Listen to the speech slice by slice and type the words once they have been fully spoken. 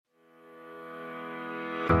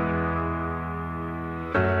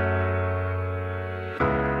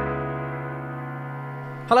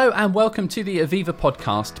Hello and welcome to the Aviva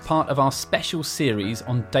podcast, part of our special series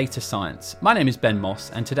on data science. My name is Ben Moss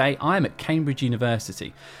and today I am at Cambridge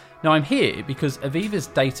University. Now I'm here because Aviva's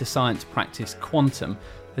data science practice Quantum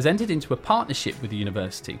has entered into a partnership with the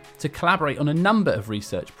university to collaborate on a number of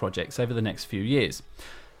research projects over the next few years.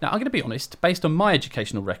 Now I'm going to be honest, based on my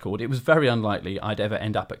educational record, it was very unlikely I'd ever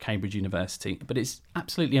end up at Cambridge University, but it's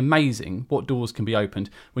absolutely amazing what doors can be opened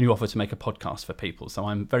when you offer to make a podcast for people, so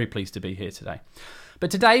I'm very pleased to be here today. But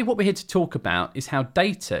today, what we're here to talk about is how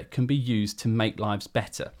data can be used to make lives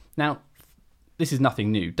better. Now, this is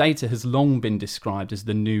nothing new. Data has long been described as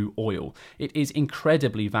the new oil. It is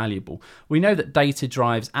incredibly valuable. We know that data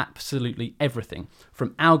drives absolutely everything,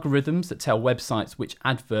 from algorithms that tell websites which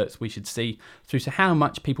adverts we should see, through to how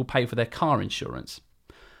much people pay for their car insurance.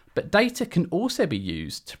 But data can also be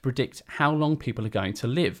used to predict how long people are going to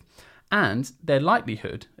live, and their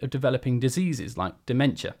likelihood of developing diseases like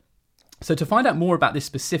dementia. So to find out more about this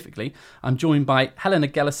specifically, I'm joined by Helena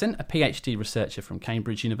Gellersen, a PhD researcher from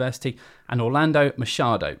Cambridge University, and Orlando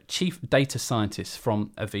Machado, Chief Data Scientist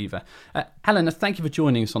from Aviva. Helena, thank you for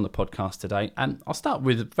joining us on the podcast today. I'll start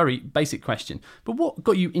with a very basic question, but what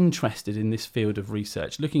got you interested in this field of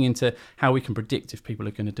research, looking into how we can predict if people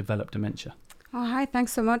are going to develop dementia? Oh, hi,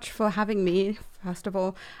 thanks so much for having me, first of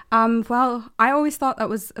all. Well, I always thought that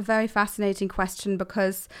was a very fascinating question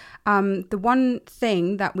because the one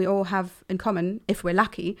thing that we all have in common, if we're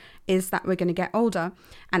lucky, is that we're going to get older.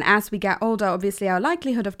 And as we get older, obviously our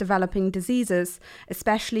likelihood of developing diseases,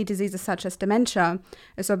 especially diseases such as dementia,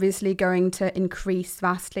 is obviously going to increase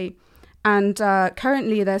vastly. And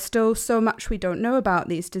currently there's still so much we don't know about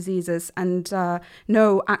these diseases and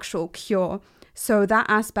no actual cure. So that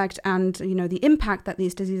aspect and, the impact that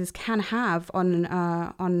these diseases can have on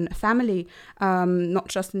a family, not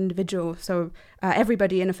just an individual. So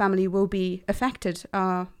everybody in a family will be affected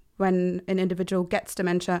when an individual gets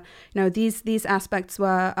dementia. These aspects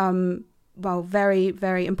were, very,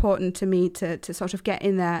 very important to me to sort of get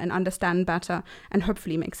in there and understand better and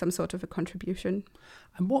hopefully make some sort of a contribution.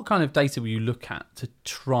 And what kind of data will you look at to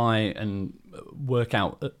try and work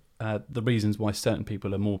out the reasons why certain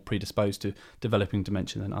people are more predisposed to developing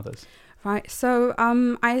dementia than others? Right. So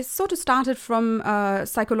I sort of started from a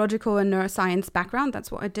psychological and neuroscience background.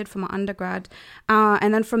 That's what I did for my undergrad.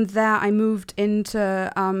 And then from there, I moved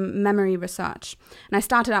into memory research. And I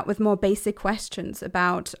started out with more basic questions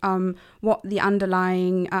about what the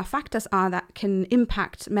underlying factors are that can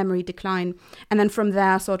impact memory decline. And then from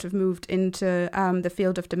there, sort of moved into the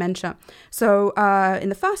field of dementia. So in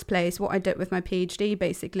the first place, what I did with my PhD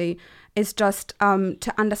basically is just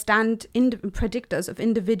to understand predictors of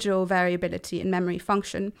individual variability in memory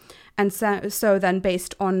function. And so then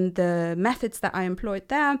based on the methods that I employed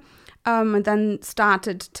there, and then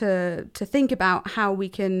started to think about how we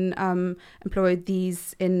can employ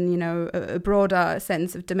these in, a broader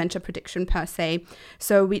sense of dementia prediction per se.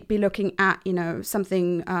 So we'd be looking at,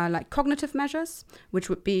 something like cognitive measures, which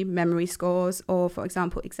would be memory scores, or, for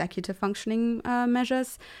example, executive functioning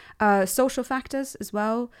measures, social factors as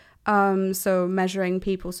well. So measuring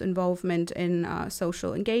people's involvement in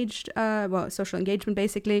social engagement,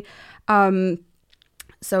 basically.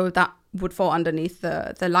 So that would fall underneath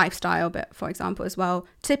the lifestyle bit, for example, as well.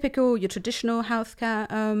 Typical, your traditional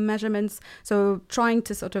healthcare measurements. So trying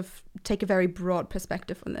to sort of take a very broad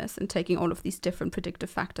perspective on this and taking all of these different predictive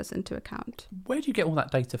factors into account. Where do you get all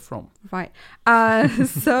that data from? Right.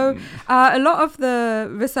 So a lot of the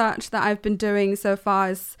research that I've been doing so far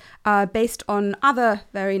is based on other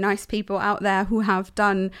very nice people out there who have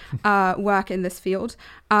done work in this field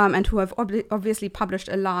and who have obviously published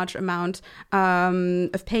a large amount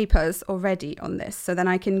of papers already on this. So then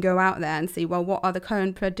I can go out there and see, well, what are the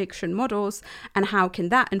current prediction models and how can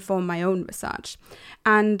that inform my own research?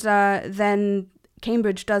 And then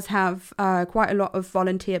Cambridge does have quite a lot of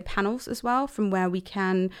volunteer panels as well, from where we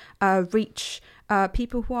can reach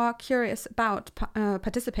people who are curious about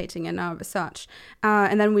participating in our research.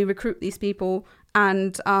 And then we recruit these people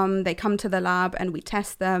and they come to the lab and we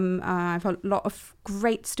test them. I have a lot of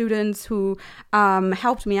great students who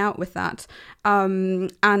helped me out with that.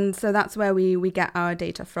 And so that's where we get our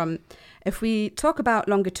data from. If we talk about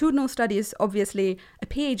longitudinal studies, obviously a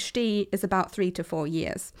PhD is about 3 to 4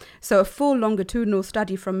 years. So a full longitudinal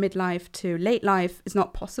study from midlife to late life is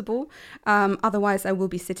not possible. Otherwise, I will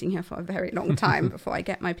be sitting here for a very long time before I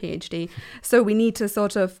get my PhD. So we need to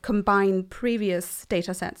sort of combine previous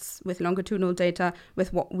data sets with longitudinal data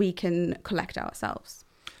with what we can collect ourselves.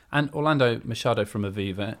 And Orlando Machado from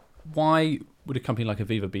Aviva, why would a company like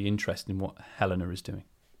Aviva be interested in what Helena is doing?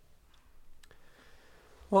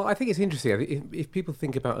 Well, I think it's interesting. I think if people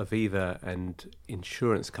think about Aviva and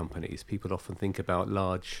insurance companies, people often think about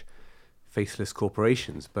large, faceless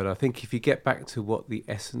corporations. But I think if you get back to what the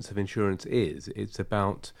essence of insurance is, it's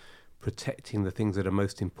about protecting the things that are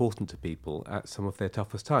most important to people at some of their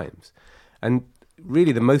toughest times. And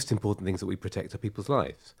really the most important things that we protect are people's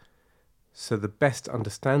lives. So the best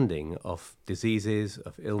understanding of diseases,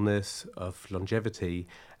 of illness, of longevity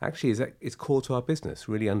actually is core to our business.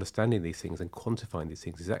 Really understanding these things and quantifying these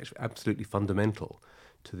things is actually absolutely fundamental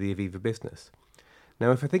to the Aviva business.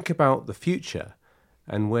 Now, if I think about the future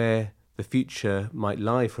and where the future might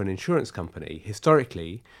lie for an insurance company,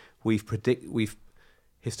 historically we've protected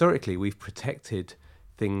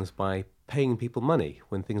things by paying people money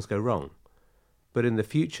when things go wrong. But in the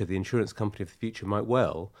future, the insurance company of the future might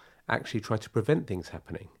well actually try to prevent things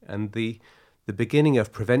happening. And the beginning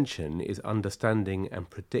of prevention is understanding and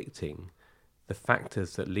predicting the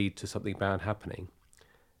factors that lead to something bad happening.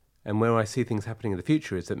 And where I see things happening in the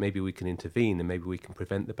future is that maybe we can intervene and maybe we can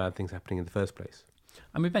prevent the bad things happening in the first place.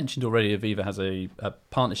 And we mentioned already Aviva has a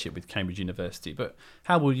partnership with Cambridge University, but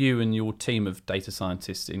how will you and your team of data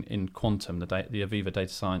scientists in Quantum, the Aviva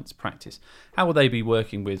data science practice, how will they be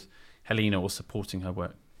working with Helena or supporting her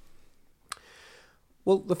work?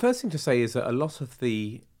 Well, the first thing to say is that a lot of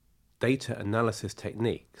the data analysis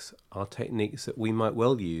techniques are techniques that we might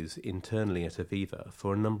well use internally at Aviva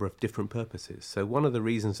for a number of different purposes. So one of the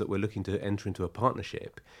reasons that we're looking to enter into a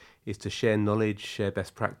partnership is to share knowledge, share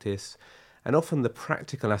best practice, and often the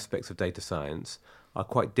practical aspects of data science are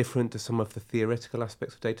quite different to some of the theoretical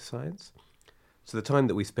aspects of data science. So the time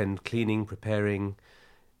that we spend cleaning, preparing,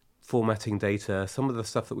 formatting data, some of the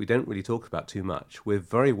stuff that we don't really talk about too much, we're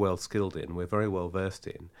very well skilled in, we're very well versed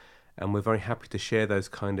in, and we're very happy to share those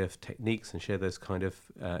kind of techniques and share those kind of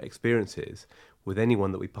experiences with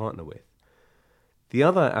anyone that we partner with. The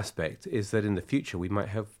other aspect is that in the future we might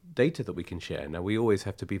have data that we can share. Now, we always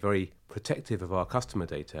have to be very protective of our customer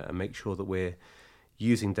data and make sure that we're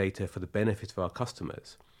using data for the benefit of our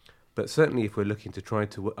customers. But certainly if we're looking to try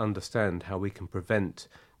to understand how we can prevent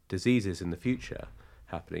diseases in the future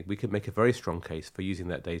happening, we could make a very strong case for using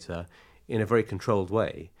that data in a very controlled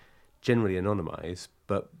way, generally anonymized,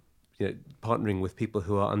 but partnering with people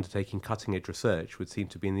who are undertaking cutting-edge research would seem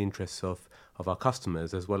to be in the interests of our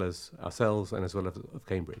customers as well as ourselves and as well as of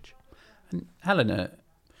Cambridge. And Helena,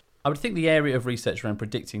 I would think the area of research around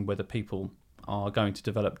predicting whether people are going to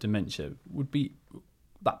develop dementia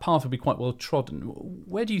that path would be quite well trodden.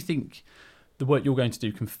 Where do you think the work you're going to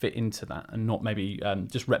do can fit into that and not maybe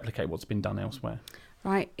just replicate what's been done elsewhere?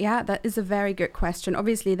 Right. Yeah, that is a very good question.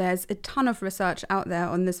 Obviously, there's a ton of research out there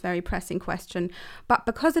on this very pressing question. But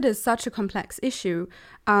because it is such a complex issue,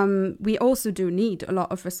 we also do need a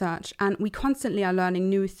lot of research and we constantly are learning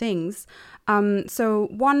new things. So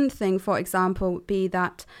one thing, for example, would be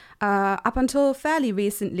that up until fairly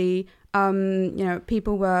recently,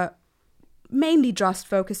 people were mainly just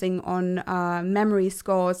focusing on memory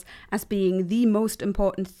scores as being the most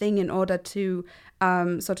important thing in order to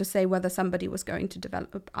sort of say whether somebody was going to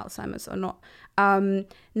develop Alzheimer's or not.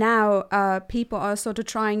 Now, people are sort of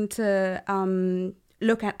trying to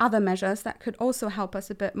look at other measures that could also help us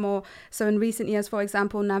a bit more. So in recent years, for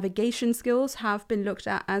example, navigation skills have been looked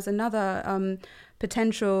at as another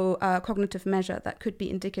potential cognitive measure that could be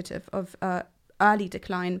indicative of early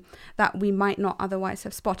decline that we might not otherwise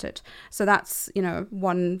have spotted. So that's,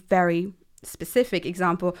 one very specific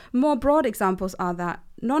example. More broad examples are that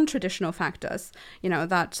non-traditional factors,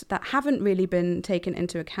 that haven't really been taken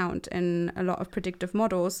into account in a lot of predictive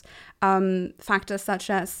models. Factors such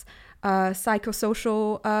as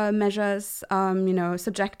psychosocial measures,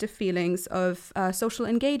 subjective feelings of social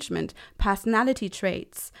engagement, personality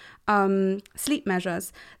traits, sleep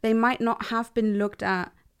measures. They might not have been looked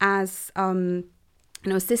at as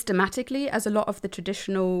systematically as a lot of the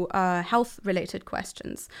traditional health-related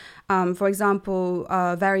questions. For example,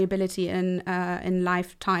 variability in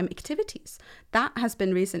lifetime activities. That has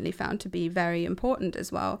been recently found to be very important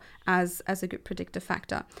as well as a good predictive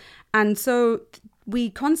factor. And so we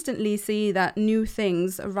constantly see that new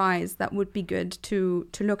things arise that would be good to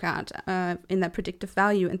look at in their predictive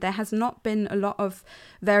value. And there has not been a lot of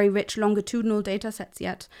very rich longitudinal data sets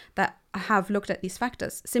yet that have looked at these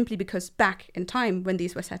factors, simply because back in time when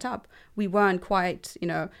these were set up, we weren't quite,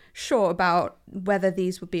 sure about whether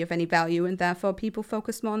these would be of any value, and therefore people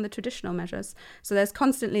focused more on the traditional measures. So there's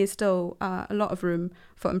constantly still a lot of room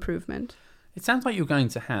for improvement. It sounds like you're going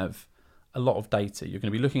to have a lot of data. You're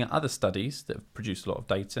going to be looking at other studies that have produced a lot of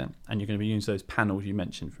data, and you're going to be using those panels you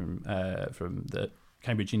mentioned from the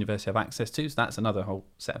Cambridge University have access to. So that's another whole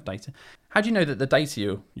set of data. How do you know that the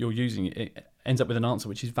data you're using it ends up with an answer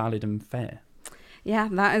which is valid and fair? Yeah,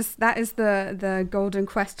 that is the golden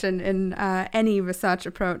question in any research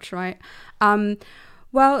approach, right?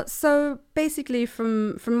 Well, so basically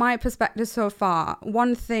from my perspective so far,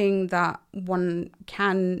 one thing that one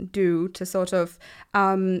can do to sort of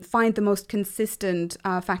find the most consistent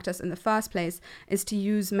factors in the first place is to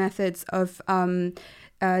use methods of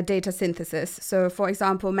data synthesis. So, for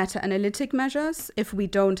example, meta-analytic measures. If we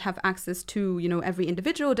don't have access to, every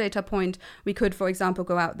individual data point, we could, for example,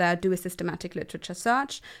 go out there, do a systematic literature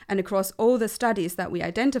search, and across all the studies that we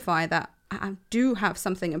identify that do have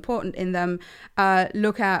something important in them,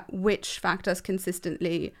 look at which factors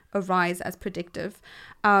consistently arise as predictive,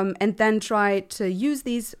 and then try to use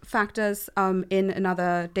these factors in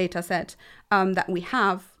another data set that we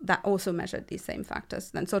have that also measured these same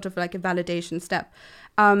factors, then sort of like a validation step.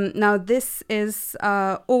 Now, this is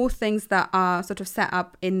all things that are sort of set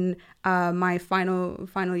up in my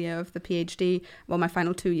final year of the PhD, well, my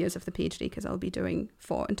final 2 years of the PhD, because I'll be doing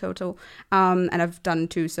 4 in total, and I've done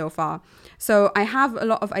 2 so far. So I have a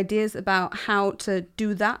lot of ideas about how to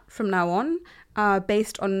do that from now on,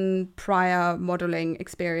 based on prior modeling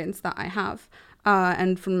experience that I have.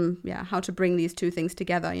 And from how to bring these two things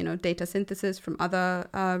together, data synthesis from other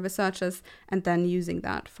researchers, and then using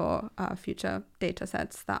that for future data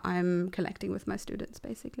sets that I'm collecting with my students,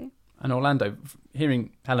 basically. And Orlando,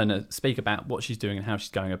 hearing Helena speak about what she's doing and how she's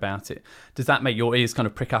going about it, does that make your ears kind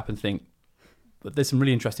of prick up and think, there's some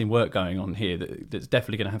really interesting work going on here that's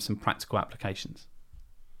definitely going to have some practical applications?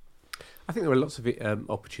 I think there are lots of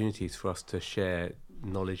opportunities for us to share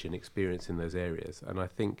knowledge and experience in those areas. And I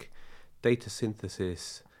think data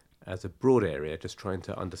synthesis as a broad area, just trying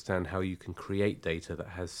to understand how you can create data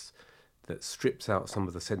that strips out some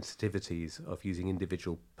of the sensitivities of using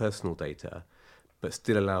individual personal data, but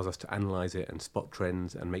still allows us to analyse it and spot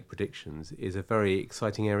trends and make predictions, is a very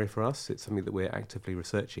exciting area for us. It's something that we're actively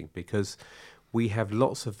researching because we have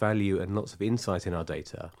lots of value and lots of insight in our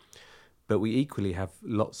data, but we equally have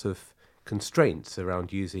lots of constraints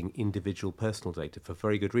around using individual personal data for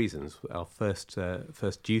very good reasons. Our first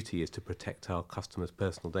duty is to protect our customers'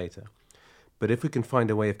 personal data. But if we can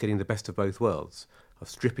find a way of getting the best of both worlds, of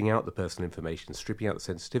stripping out the personal information, stripping out the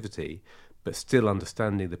sensitivity, but still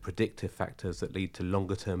understanding the predictive factors that lead to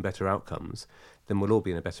longer-term better outcomes, then we'll all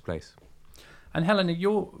be in a better place. And Helena,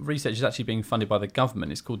 your research is actually being funded by the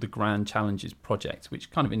government. It's called the Grand Challenges Project, which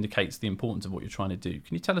kind of indicates the importance of what you're trying to do.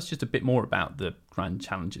 Can you tell us just a bit more about the Grand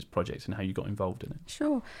Challenges Project and how you got involved in it?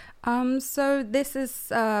 Sure. So this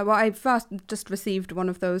is, I first just received one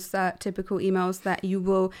of those typical emails that you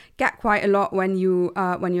will get quite a lot when you're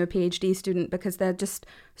a PhD student, because there are just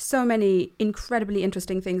so many incredibly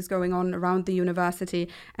interesting things going on around the university,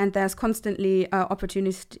 and there's constantly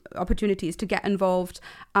opportunities to get involved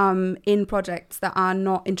in projects that are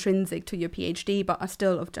not intrinsic to your PhD but are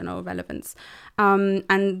still of general relevance.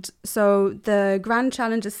 And so the Grand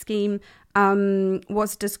Challenges scheme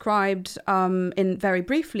was described in very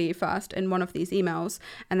briefly first in one of these emails,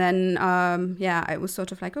 and then it was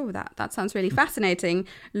sort of like, oh, that sounds really fascinating.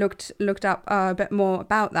 Looked up a bit more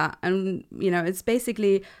about that, and it's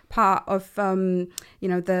basically part of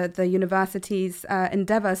the university's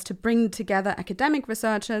endeavors to bring together academic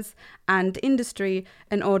researchers and industry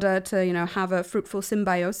in order to have a fruitful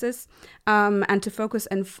symbiosis, and to focus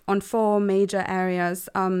on 4 major areas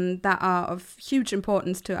that are of huge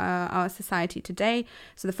importance to our society today.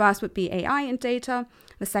 So the first would be AI and data,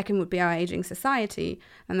 the second would be our aging society,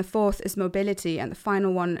 and the fourth is mobility, and the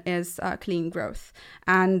final one is clean growth.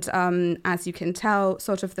 And as you can tell,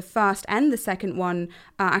 sort of the first and the second one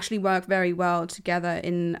actually work very well together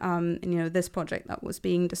in this project that was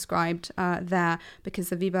being described there,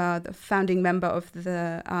 because Aviva, the founding member of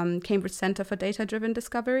the Cambridge Centre for Data-Driven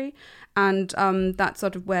Discovery, and that's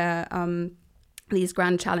sort of where these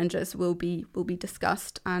grand challenges will be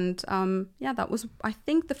discussed. And that was, I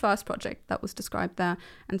think, the first project that was described there.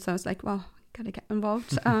 And so I was like, well, gotta get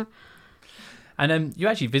involved. And you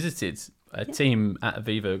actually visited a team at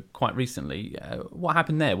Aviva quite recently. What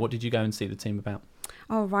happened there? What did you go and see the team about?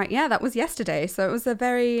 Oh, right. Yeah, that was yesterday. So it was a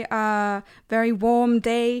very, very warm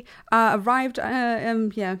day. Arrived,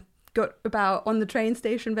 got about on the train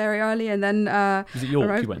station very early, and then was it York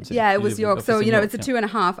arrived? You went to? Yeah, it was York. So it's a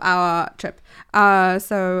 2.5 hour trip.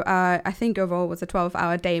 So I think overall was a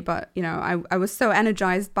 12-hour day, but I was so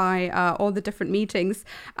energized by all the different meetings.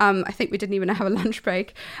 I think we didn't even have a lunch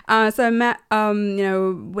break. So I met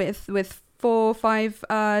with 4 or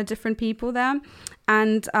 5 different people there.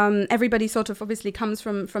 And everybody sort of obviously comes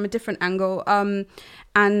from a different angle.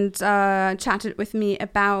 and chatted with me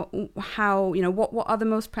about how, what are the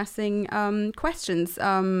most pressing questions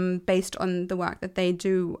based on the work that they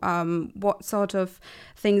do, what sort of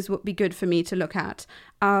things would be good for me to look at.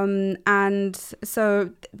 And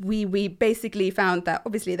so we basically found that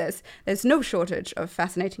obviously there's no shortage of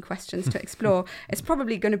fascinating questions to explore. It's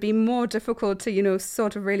probably going to be more difficult to,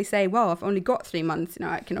 sort of really say, well, I've only got 3 months,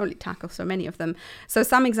 I can only tackle so many of them. So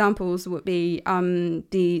some examples would be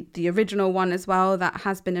the original one as well that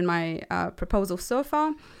has been in my proposal so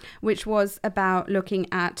far, which was about looking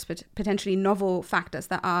at potentially novel factors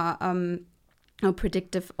that are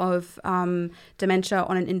predictive of dementia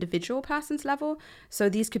on an individual person's level. So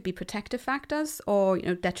these could be protective factors or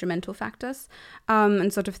detrimental factors,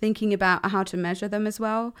 and sort of thinking about how to measure them as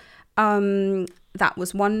well. That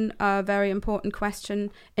was one very important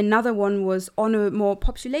question. Another one was on a more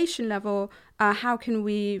population level, how can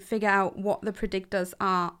we figure out what the predictors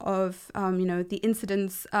are of the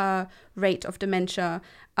incidence rate of dementia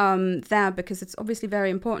there, because it's obviously very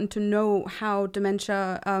important to know how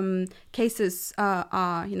dementia cases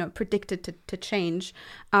are predicted to change.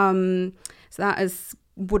 So that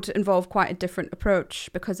would involve quite a different approach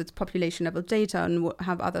because it's population level data and would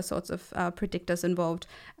have other sorts of predictors involved.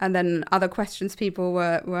 And then other questions people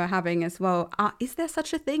were having as well. Is there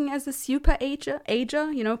such a thing as a super ager?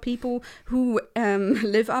 People who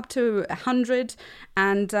live up to 100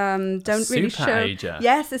 and don't really show. Super ager?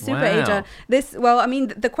 Yes, a super ager.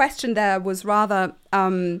 The question there was rather...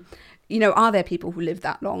 are there people who live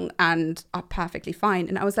that long and are perfectly fine?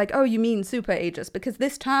 And I was like, oh, you mean super agers? Because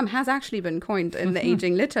this term has actually been coined in the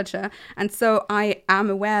aging literature. And so I am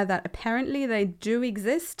aware that apparently they do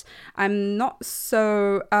exist. I'm not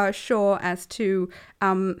so sure as to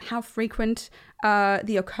how frequent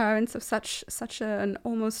the occurrence of such an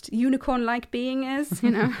almost unicorn-like being is,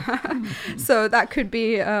 So that could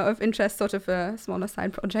be of interest, sort of a smaller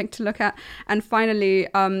side project to look at. And finally,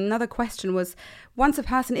 another question was, once a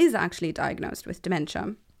person is actually diagnosed with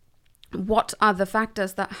dementia, what are the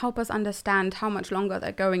factors that help us understand how much longer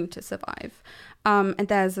they're going to survive? And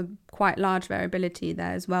there's a quite large variability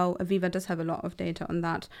there as well. Aviva does have a lot of data on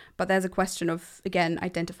that, but there's a question of, again,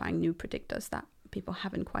 identifying new predictors that people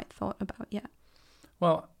haven't quite thought about yet.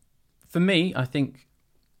 Well, for me, I think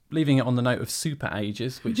leaving it on the note of super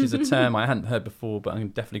ages, which is a term I hadn't heard before, but I'm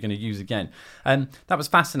definitely going to use again. That was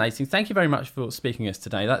fascinating. Thank you very much for speaking to us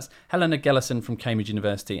today. That's Helena Gellersen from Cambridge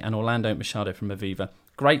University and Orlando Machado from Aviva.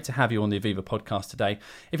 Great to have you on the Aviva podcast today.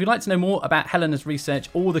 If you'd like to know more about Helena's research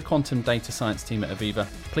or the quantum data science team at Aviva,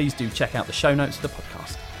 please do check out the show notes of the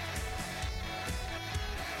podcast.